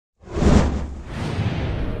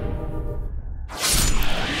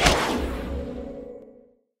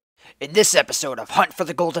In this episode of Hunt for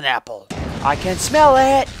the Golden Apple. I can smell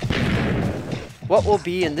it! What will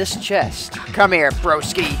be in this chest? Come here,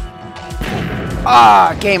 broski.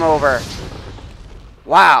 Ah, game over.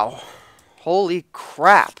 Wow. Holy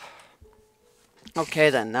crap. Okay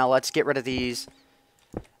then, now let's get rid of these.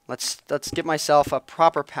 Let's get myself a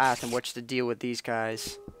proper path in which to deal with these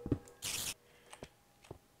guys.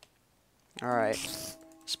 Alright.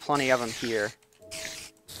 There's plenty of them here.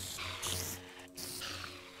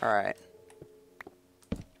 Alright.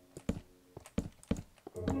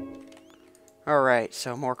 Alright,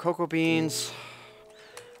 so more cocoa beans.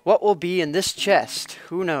 What will be in this chest?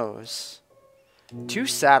 Who knows? 2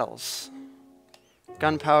 saddles.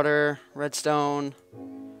 Gunpowder, redstone.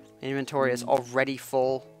 Inventory is already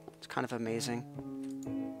full. It's kind of amazing.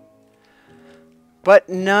 But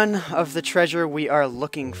none of the treasure we are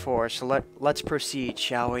looking for, so let's proceed,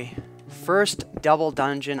 shall we? First double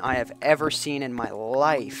dungeon I have ever seen in my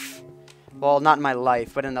life. Well, not in my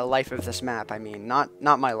life, but in the life of this map, I mean. Not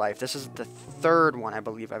my life. This is the 3rd one I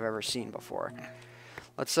believe I've ever seen before.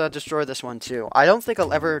 Let's destroy this one too. I don't think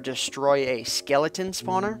I'll ever destroy a skeleton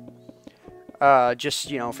spawner.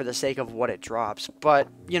 Just, you know, for the sake of what it drops. But,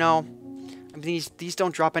 you know, these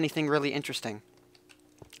don't drop anything really interesting.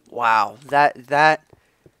 Wow, that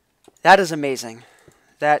is amazing.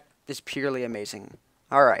 That is purely amazing.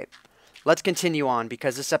 Alright, let's continue on,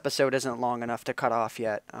 because this episode isn't long enough to cut off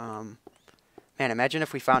yet. Man, imagine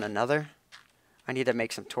if we found another. I need to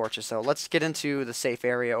make some torches, though. Let's get into the safe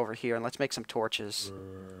area over here, and let's make some torches.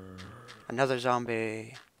 Another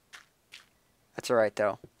zombie. That's alright,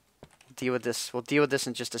 though. Deal with this. We'll deal with this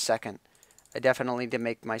in just a second. I definitely need to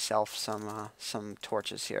make myself some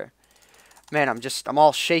torches here. Man, I'm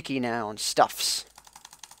all shaky now and stuffs.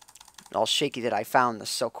 All shaky that I found this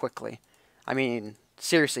so quickly. I mean,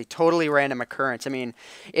 seriously, totally random occurrence. I mean,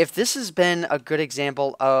 if this has been a good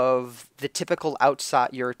example of the typical outside,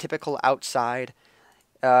 your typical outside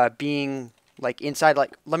being like inside,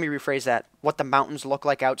 like, let me rephrase that. What the mountains look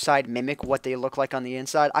like outside mimic what they look like on the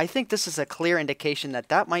inside. I think this is a clear indication that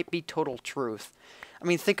that might be total truth. I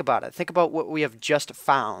mean, think about it. Think about what we have just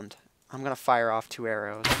found. I'm going to fire off 2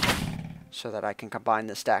 arrows so that I can combine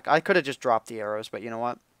this stack. I could have just dropped the arrows, but you know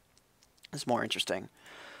what? It's more interesting.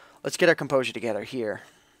 Let's get our composure together here.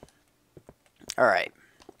 Alright.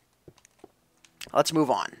 Let's move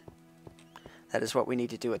on. That is what we need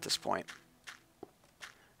to do at this point.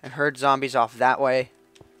 I heard zombies off that way.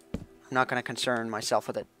 I'm not going to concern myself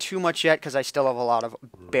with it too much yet, because I still have a lot of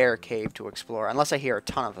bear cave to explore, unless I hear a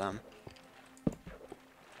ton of them.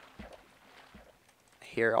 I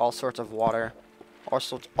hear all sorts of water.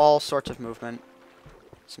 All sorts of movement.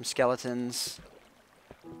 Some skeletons.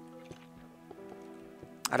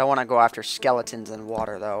 I don't want to go after skeletons in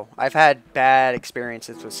water, though. I've had bad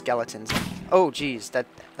experiences with skeletons. Oh, geez, that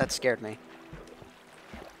scared me.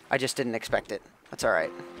 I just didn't expect it. That's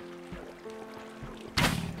alright.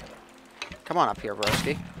 Come on up here,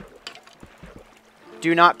 broski.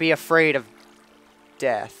 Do not be afraid of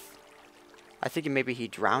death. I think maybe he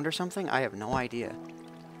drowned or something? I have no idea.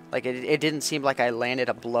 Like, it didn't seem like I landed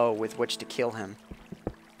a blow with which to kill him.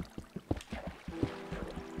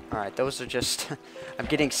 Alright, those are just... I'm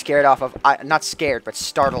getting scared off of... not scared, but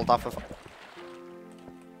startled off of...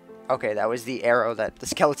 Okay, that was the arrow that the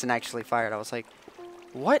skeleton actually fired. I was like,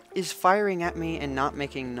 what is firing at me and not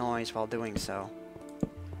making noise while doing so?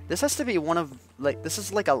 This has to be one of... like, this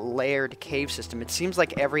is like a layered cave system. It seems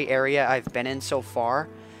like every area I've been in so far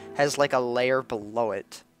has like a layer below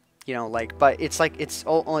it. You know, like, but it's like, it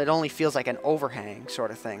only feels like an overhang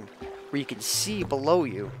sort of thing, where you can see below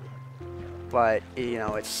you, but, you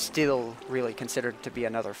know, it's still really considered to be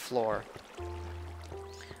another floor.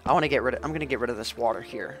 I'm going to get rid of this water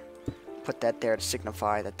here. Put that there to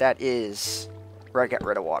signify that that is where I get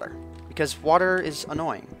rid of water. Because water is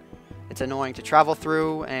annoying. It's annoying to travel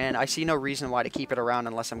through, and I see no reason why to keep it around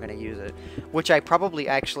unless I'm going to use it. Which I probably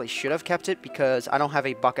actually should have kept it, because I don't have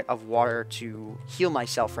a bucket of water to heal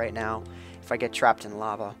myself right now if I get trapped in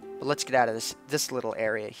lava. But let's get out of this little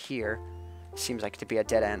area here. Seems like to be a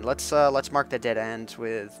dead end. Let's mark the dead end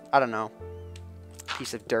with, I don't know, a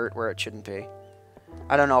piece of dirt where it shouldn't be.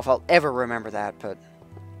 I don't know if I'll ever remember that, but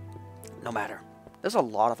no matter. There's a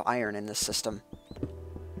lot of iron in this system.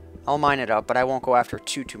 I'll mine it up, but I won't go after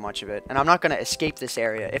too much of it. And I'm not going to escape this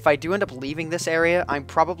area. If I do end up leaving this area, I'm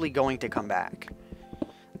probably going to come back.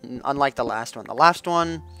 Unlike the last one. The last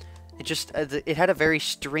one, it had a very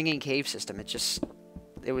stringy cave system.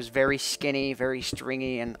 It was very skinny, very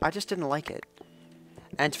stringy, and I just didn't like it.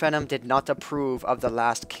 Antvenom did not approve of the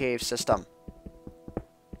last cave system.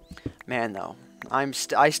 Man, though,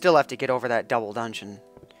 I still have to get over that double dungeon.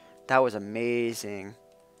 That was amazing.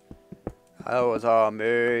 That was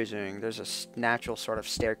amazing. There's a natural sort of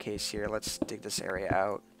staircase here. Let's dig this area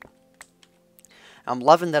out. I'm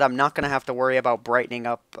loving that I'm not going to have to worry about brightening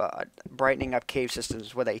up cave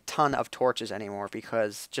systems with a ton of torches anymore,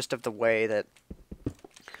 because just of the way that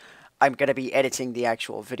I'm going to be editing the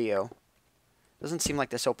actual video. Doesn't seem like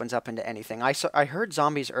this opens up into anything. I heard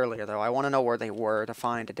zombies earlier, though. I want to know where they were to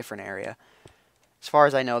find a different area. As far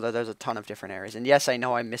as I know, though, there's a ton of different areas. And yes, I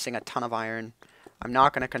know I'm missing a ton of iron. I'm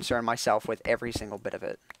not going to concern myself with every single bit of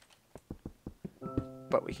it.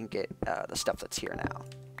 But we can get the stuff that's here now.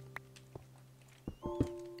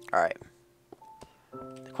 Alright.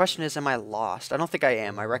 The question is, am I lost? I don't think I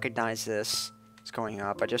am. I recognize this. It's going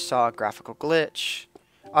up. I just saw a graphical glitch.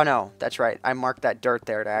 Oh no, that's right. I marked that dirt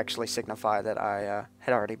there to actually signify that I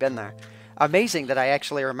had already been there. Amazing that I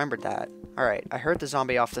actually remembered that. Alright, I heard the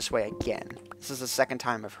zombie off this way again. This is the second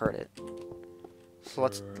time I've heard it. So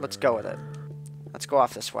let's go with it. Let's go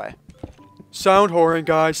off this way. Sound whoring,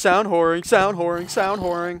 guys. Sound whoring, sound whoring, sound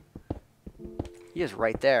whoring. He is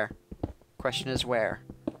right there. Question is where?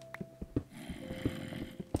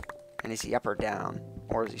 And is he up or down?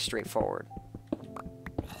 Or is he straight forward?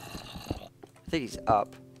 I think he's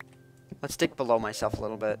up. Let's dig below myself a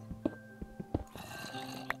little bit.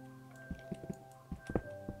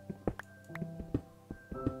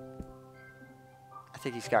 I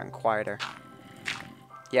think he's gotten quieter.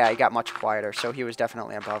 Yeah, he got much quieter, so he was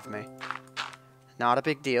definitely above me. Not a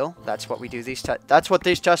big deal. That's what we do these tests. That's what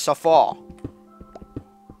these tests are for.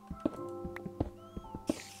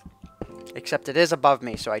 Except it is above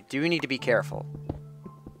me, so I do need to be careful.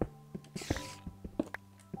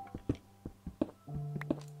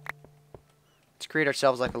 Let's create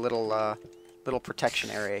ourselves like a little protection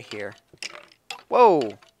area here.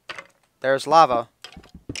 Whoa! There's lava.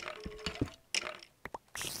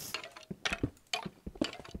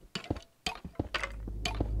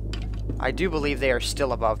 I do believe they are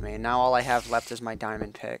still above me, and now all I have left is my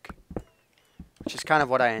diamond pick. Which is kind of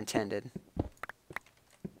what I intended.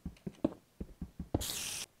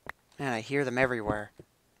 Man, I hear them everywhere.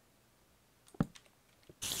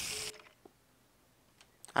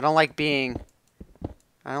 I don't like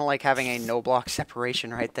having a no block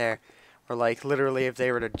separation right there. Or like literally if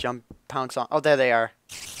they were to jump pounce on. Oh, there they are.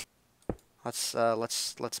 Let's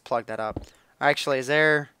plug that up. Actually, is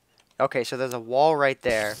there? Okay, so there's a wall right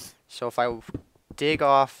there. So if I dig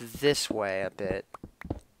off this way a bit.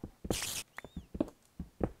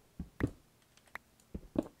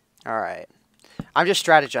 All right. I'm just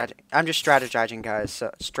strategizing, guys.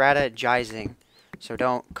 So strategizing. So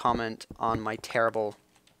don't comment on my terrible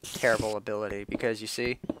ability, because you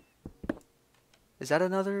see. Is that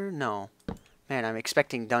another? No. Man, I'm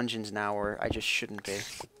expecting dungeons now where I just shouldn't be.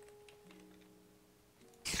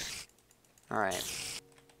 Alright.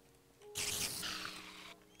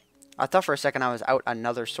 I thought for a second I was out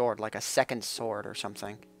another sword, like a second sword or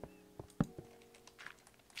something.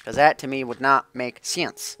 Because that, to me, would not make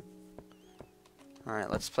sense.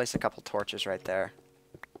 Alright, let's place a couple torches right there.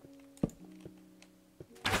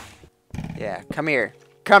 Yeah, come here.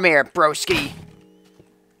 Come here, broski!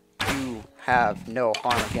 You have no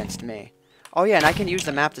harm against me. Oh yeah, and I can use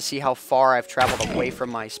the map to see how far I've traveled away from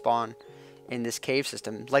my spawn in this cave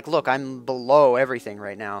system. Like, look, I'm below everything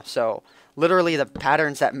right now. So, literally the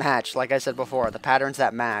patterns that match, like I said before, the patterns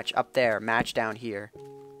that match up there match down here.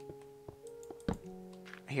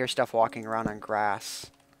 I hear stuff walking around on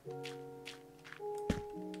grass.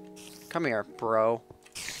 Come here, bro.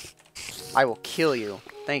 I will kill you.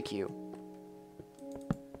 Thank you.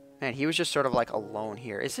 Man, he was just sort of like alone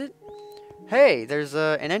here. Is it? Hey, there's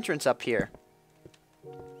an entrance up here.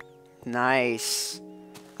 Nice.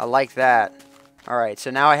 I like that. Alright,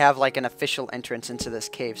 so now I have like an official entrance into this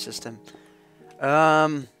cave system.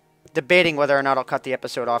 Debating whether or not I'll cut the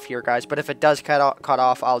episode off here, guys. But if it does cut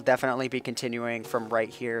off, I'll definitely be continuing from right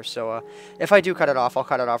here. So if I do cut it off, I'll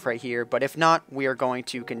cut it off right here. But if not, we are going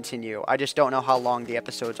to continue. I just don't know how long the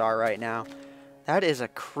episodes are right now. That is a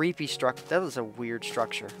creepy structure. That is a weird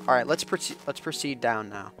structure. Alright, let's proceed down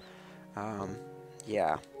now.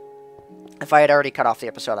 Yeah. If I had already cut off the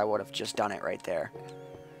episode, I would have just done it right there.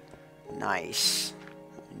 Nice.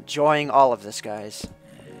 Enjoying all of this, guys.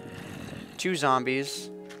 2 zombies.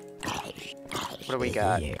 What do we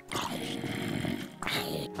got? I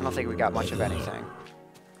don't think we got much of anything.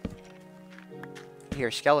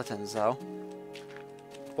 Here, skeletons, though.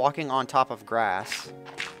 Walking on top of grass.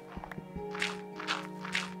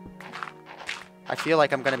 I feel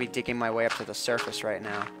like I'm going to be digging my way up to the surface right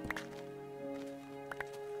now.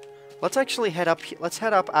 Let's actually head up. Let's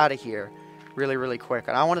head up out of here really, really quick.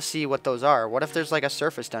 And I want to see what those are. What if there's like a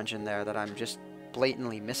surface dungeon there that I'm just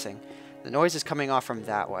blatantly missing? The noise is coming off from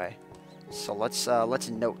that way. So let's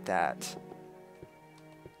note that.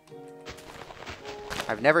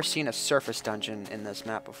 I've never seen a surface dungeon in this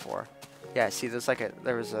map before. Yeah, see, there's like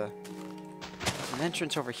there's an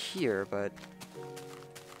entrance over here, but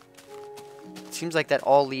it seems like that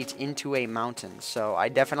all leads into a mountain. So I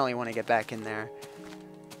definitely want to get back in there.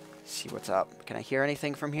 See what's up. Can I hear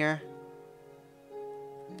anything from here?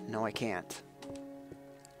 No, I can't.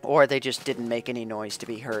 Or they just didn't make any noise to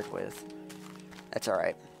be heard with. That's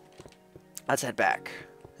alright. Let's head back.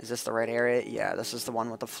 Is this the right area? Yeah, this is the one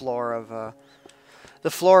with the floor of,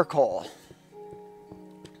 the floor coal.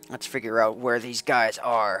 Let's figure out where these guys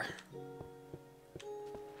are.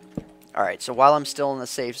 Alright, so while I'm still in the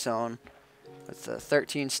safe zone, with the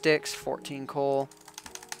 13 sticks, 14 coal,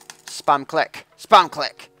 spam click, spam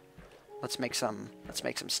click. Let's make some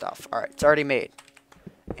stuff. Alright, it's already made.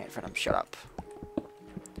 And shut up.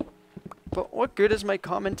 But what good is my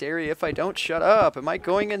commentary if I don't shut up? Am I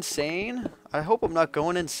going insane? I hope I'm not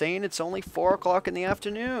going insane. It's only 4 o'clock in the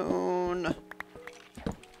afternoon.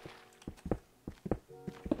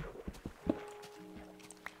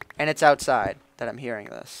 And it's outside that I'm hearing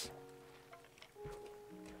this.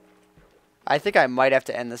 I think I might have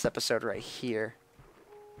to end this episode right here.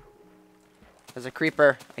 There's a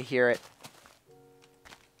creeper. I hear it.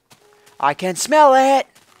 I can smell it!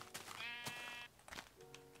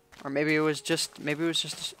 Or maybe it was just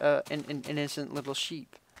an innocent little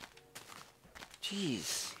sheep.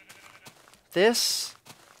 Jeez. This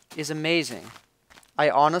is amazing.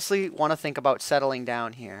 I honestly want to think about settling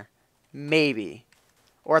down here. Maybe.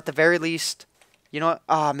 Or at the very least, you know what?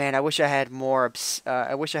 Oh man, I wish I had more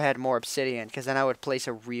obsidian, because then I would place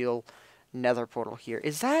a real nether portal here.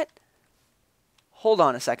 Is that... Hold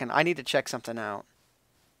on a second. I need to check something out.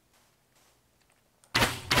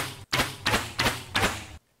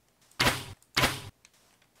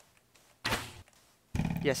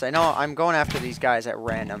 Yes, I know I'm going after these guys at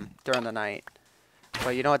random during the night.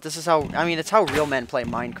 But you know what? This is how... I mean, it's how real men play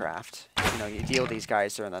Minecraft. You know, you deal with these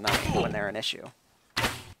guys during the night when they're an issue.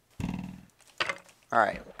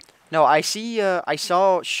 Alright. No, I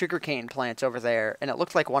saw sugarcane plants over there, and it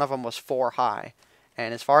looked like one of them was 4 high.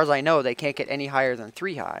 And as far as I know, they can't get any higher than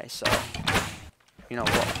 3 high, so... You know,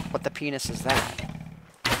 what the penis is that?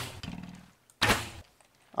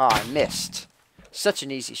 Ah, I missed. Such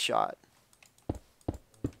an easy shot.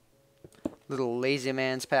 Little lazy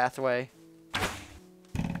man's pathway.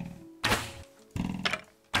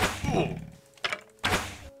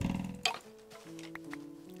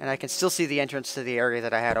 And I can still see the entrance to the area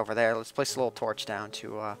that I had over there. Let's place a little torch down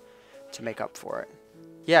to make up for it.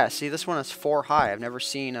 Yeah, see, this one is 4 high. I've never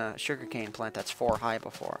seen a sugarcane plant that's 4 high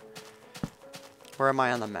before. Where am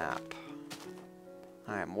I on the map?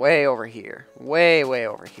 I am way over here. Way, way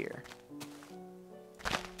over here.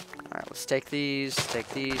 Alright, let's take these,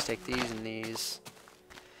 and these.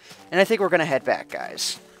 And I think we're going to head back,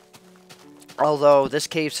 guys. Although this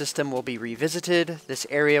cave system will be revisited, this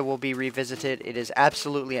area will be revisited. It is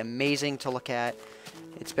absolutely amazing to look at.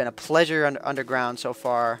 It's been a pleasure underground so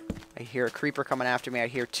far. I hear a creeper coming after me. I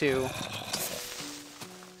hear 2.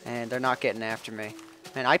 And they're not getting after me.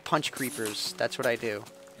 Man, I punch creepers. That's what I do.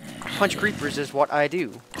 Punch creepers is what I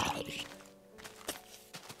do.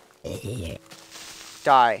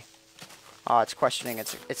 Die. Oh, it's questioning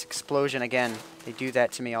its explosion again. They do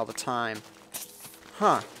that to me all the time.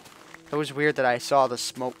 Huh. It was weird that I saw the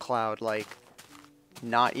smoke cloud, like,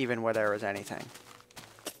 not even where there was anything.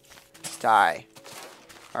 Die.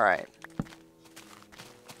 Alright.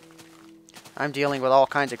 I'm dealing with all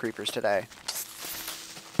kinds of creepers today.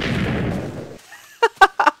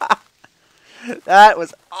 That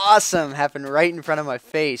was awesome! Happened right in front of my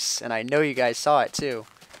face, and I know you guys saw it too.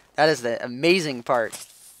 That is the amazing part.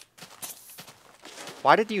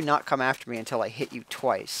 Why did you not come after me until I hit you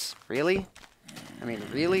twice? Really? I mean,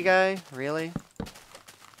 really, guy? Really?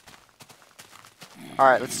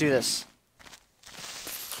 Alright, let's do this.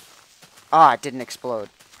 Ah, it didn't explode.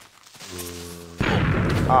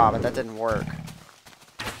 Ah, but that didn't work.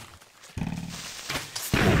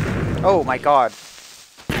 Oh my god.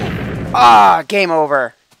 Ah, game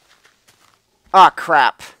over. Ah,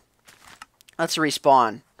 crap. Let's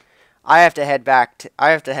respawn. I have to head back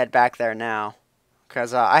there now.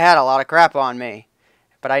 Because I had a lot of crap on me.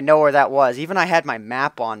 But I know where that was. Even I had my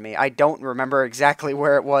map on me. I don't remember exactly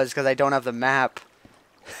where it was because I don't have the map.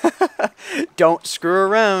 Don't screw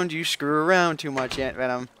around. You screw around too much, Ant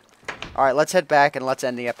Venom. Alright, let's head back and let's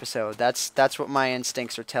end the episode. That's what my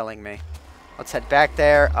instincts are telling me. Let's head back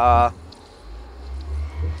there.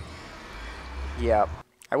 Yep.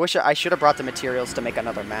 I wish I should have brought the materials to make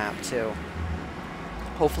another map, too.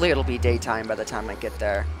 Hopefully it'll be daytime by the time I get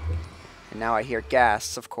there. And now I hear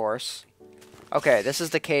ghasts, of course. Okay, this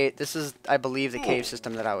is the cave. This is, I believe, the cave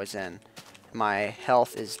system that I was in. My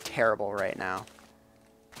health is terrible right now.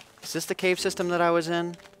 Is this the cave system that I was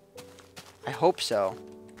in? I hope so.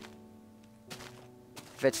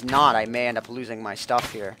 If it's not, I may end up losing my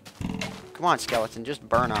stuff here. Come on, skeleton, just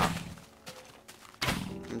burn up.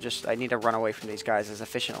 I need to run away from these guys as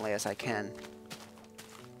efficiently as I can.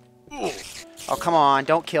 Oh, come on,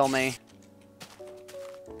 don't kill me.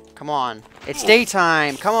 Come on. It's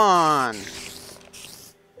daytime, come on.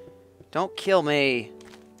 Don't kill me.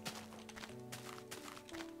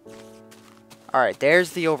 Alright,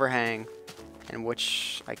 there's the overhang, in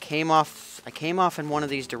which I came off in one of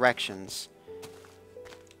these directions.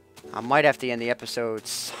 I might have to end the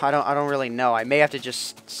episodes. I don't really know. I may have to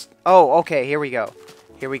just... Oh, okay, here we go.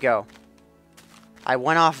 Here we go. I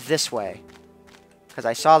went off this way, because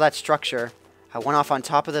I saw that structure. I went off on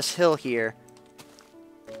top of this hill here.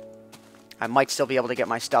 I might still be able to get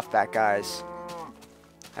my stuff back, guys.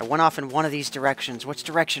 I went off in one of these directions. Which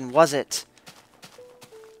direction was it?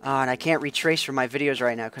 And I can't retrace from my videos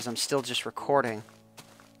right now because I'm still just recording.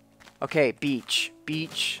 Okay, beach.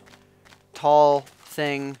 Beach. Tall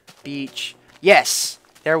thing. Beach. Yes!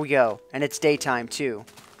 There we go. And it's daytime, too.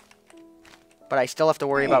 But I still have to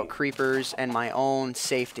worry about creepers and my own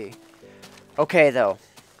safety. Okay, though.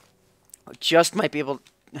 I just might be able...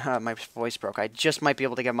 my voice broke. I just might be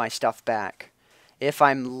able to get my stuff back. If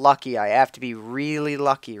I'm lucky. I have to be really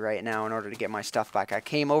lucky right now in order to get my stuff back. I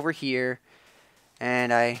came over here,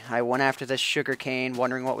 and I went after this sugar cane,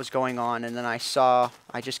 wondering what was going on, and then I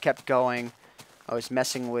just kept going. I was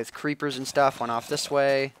messing with creepers and stuff, went off this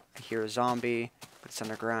way. I hear a zombie, but it's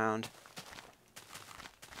underground.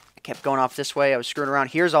 I kept going off this way. I was screwing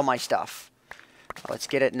around. Here's all my stuff. Let's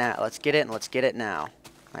get it now. Let's get it, and let's get it now.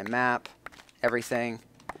 My map, everything.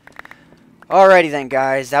 Alrighty then,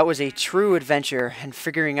 guys. That was a true adventure, and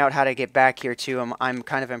figuring out how to get back here, too. I'm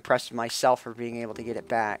kind of impressed with myself for being able to get it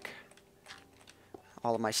back.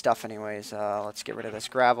 All of my stuff, anyways. Let's get rid of this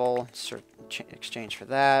gravel. Exchange for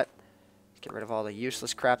that. Get rid of all the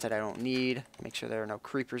useless crap that I don't need. Make sure there are no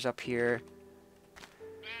creepers up here.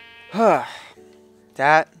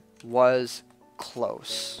 That was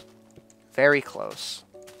close. Very close.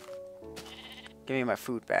 Give me my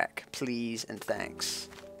food back, please, and thanks.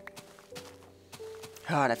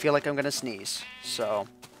 And I feel like I'm going to sneeze. So,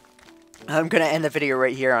 I'm going to end the video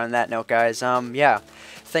right here on that note, guys. Yeah.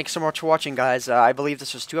 Thanks so much for watching, guys. I believe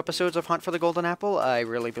this was 2 episodes of Hunt for the Golden Apple. I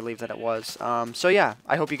really believe that it was. So yeah,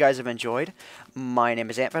 I hope you guys have enjoyed. My name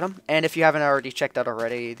is AntVenom, and if you haven't already checked out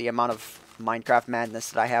already the amount of Minecraft madness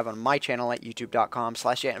that I have on my channel at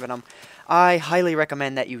youtube.com/AntVenom, I highly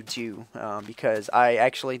recommend that you do, because I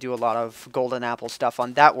actually do a lot of Golden Apple stuff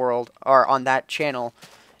on that world, or on that channel,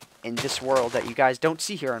 in this world that you guys don't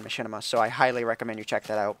see here on Machinima, so I highly recommend you check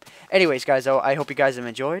that out. Anyways, guys, I hope you guys have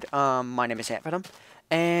enjoyed. My name is AntVenom,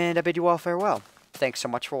 and I bid you all farewell. Thanks so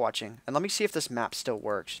much for watching, and let me see if this map still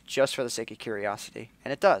works, just for the sake of curiosity,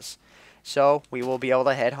 and it does. So, we will be able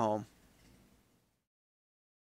to head home.